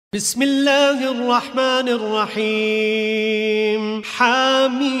بسم الله الرحمن الرحيم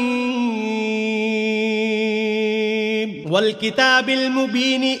حميم والكتاب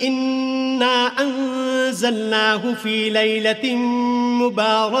المبين إنا أنزلناه في ليلة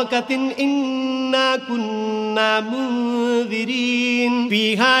مباركة إنا كنا منذرين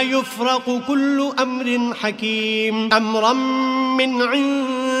فيها يفرق كل أمر حكيم أمرا من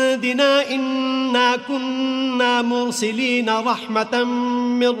عندنا إنا كنا مرسلين رحمة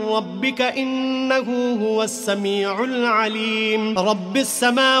من ربك إنه هو السميع العليم رب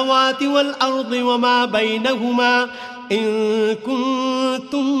السماوات والأرض وما بينهما إن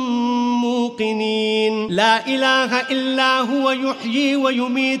كنتم موقنين لا إله إلا هو يحيي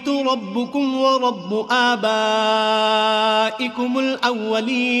ويميت ربكم ورب آبائكم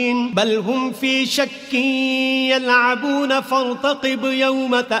الأولين بل هم في شك يلعبون فارتقب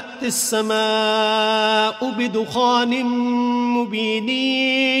يوم تأتي السماء بدخان مبين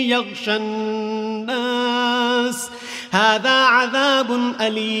يغشى الناس هذا عذاب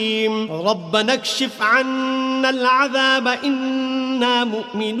أليم ربنا اكشف عنا العذاب إنا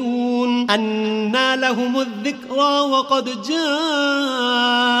مؤمنون أنى لهم الذكرى وقد جاءهم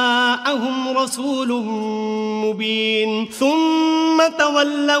رسول مبين ثم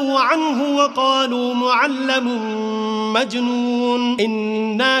تولوا عنه وقالوا معلم مجنون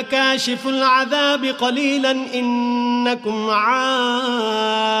إنا كاشف العذاب قليلا إنكم عائدون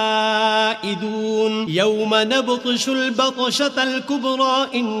يوم نبطش البطشة الكبرى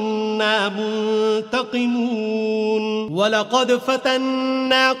إنا منتقمون ولقد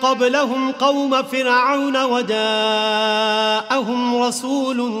فتنا قبلهم قوم فرعون وجاءهم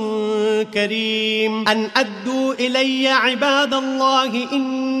رسول كريم أن أدوا إلي عباد الله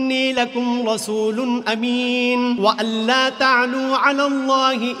إني لكم رسول أمين وأن لا تعلوا على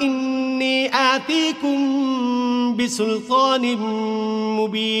الله إني آتيكم بسلطان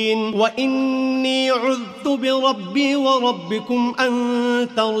مبين وإني عذت بربي وربكم أن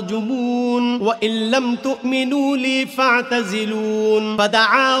ترجمون وإن لم تؤمنوا لي فاعتزلون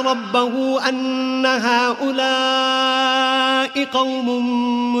فدعا ربه أن هؤلاء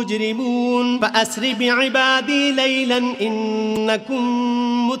قوم مجرمون فأسر بعبادي ليلا إنكم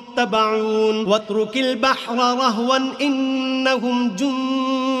متبعون واترك البحر رهوا إنهم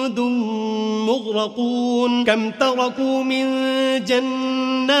جند مغرقون كم تركوا من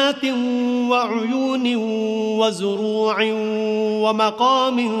جنات وعيون وزروع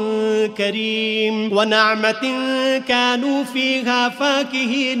ومقام كريم ونعمة كانوا فيها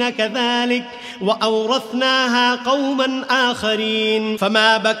فاكهين كذلك وأورثناها قوما آخرين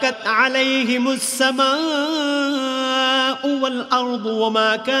فما بكت عليهم السماء والأرض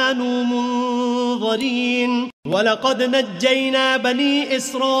وما كانوا منظرين ولقد نجينا بني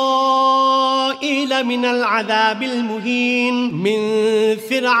إسرائيل من العذاب المهين من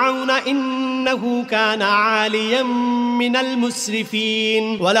فرعون إنه كان عاليا من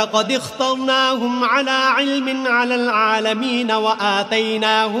المسرفين ولقد اخترناهم على علم على العالمين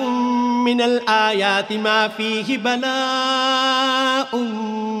وآتيناهم من الآيات ما فيه بلاء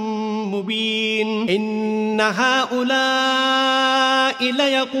مبين إن هؤلاء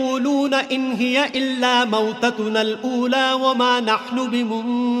ليقولون إن هي إلا موتتنا الأولى وما نحن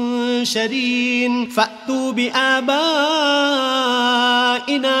بمنشرين فأتوا بآبائنا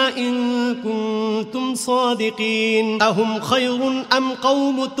إن كنتم صادقين أهم خير أم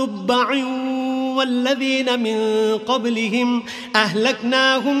قوم تبع والذين من قبلهم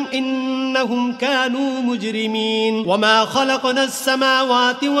أهلكناهم إنهم كانوا مجرمين وما خلقنا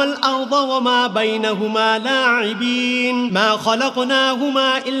السماوات والأرض وما بينهما لاعبين ما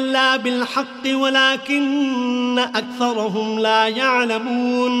خلقناهما إلا بالحق ولكن أكثرهم لا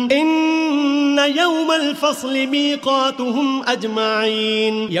يعلمون إن يوم الفصل ميقاتهم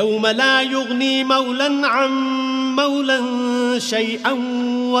أجمعين يوم لا يغني مولى عن مولى شيئا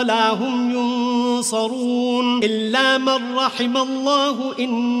ولا هم ينصرون إلا من رحم الله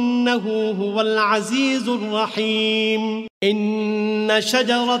إنه هو العزيز الرحيم إن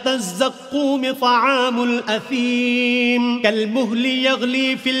شجرة الزقوم طعام الأثيم كالمهل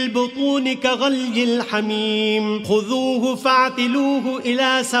يغلي في البطون كغلي الحميم خذوه فاعتلوه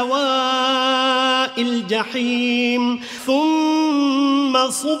إلى سواء الجحيم ثم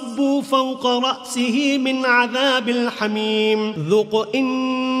صبوا فوق رأسه من عذاب الحميم ذق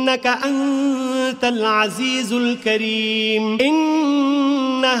إنك أنت العزيز الكريم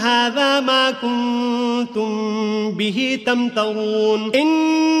إن هذا ما كنتم به تمترون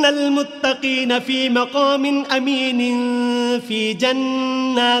إن المتقين في مقام أمين في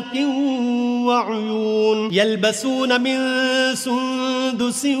جنات وعيون يلبسون من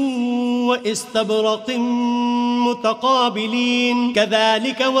سندس واستبرق متقابلين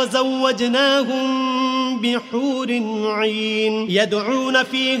كذلك وزوجناهم بحور عين يدعون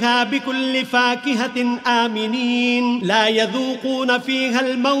فيها بكل فاكهة آمنين لا يذوقون فيها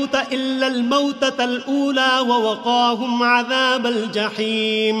الموت إلا الموتة الأولى ووقاهم عذاب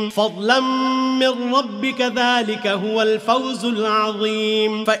الجحيم فضلا من ربك ذلك هو الفوز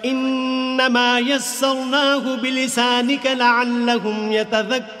العظيم فإنما يسرناه بلسانك لعلهم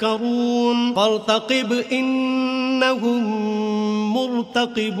يتذكرون فارتقب إنهم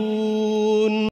مرتقبون.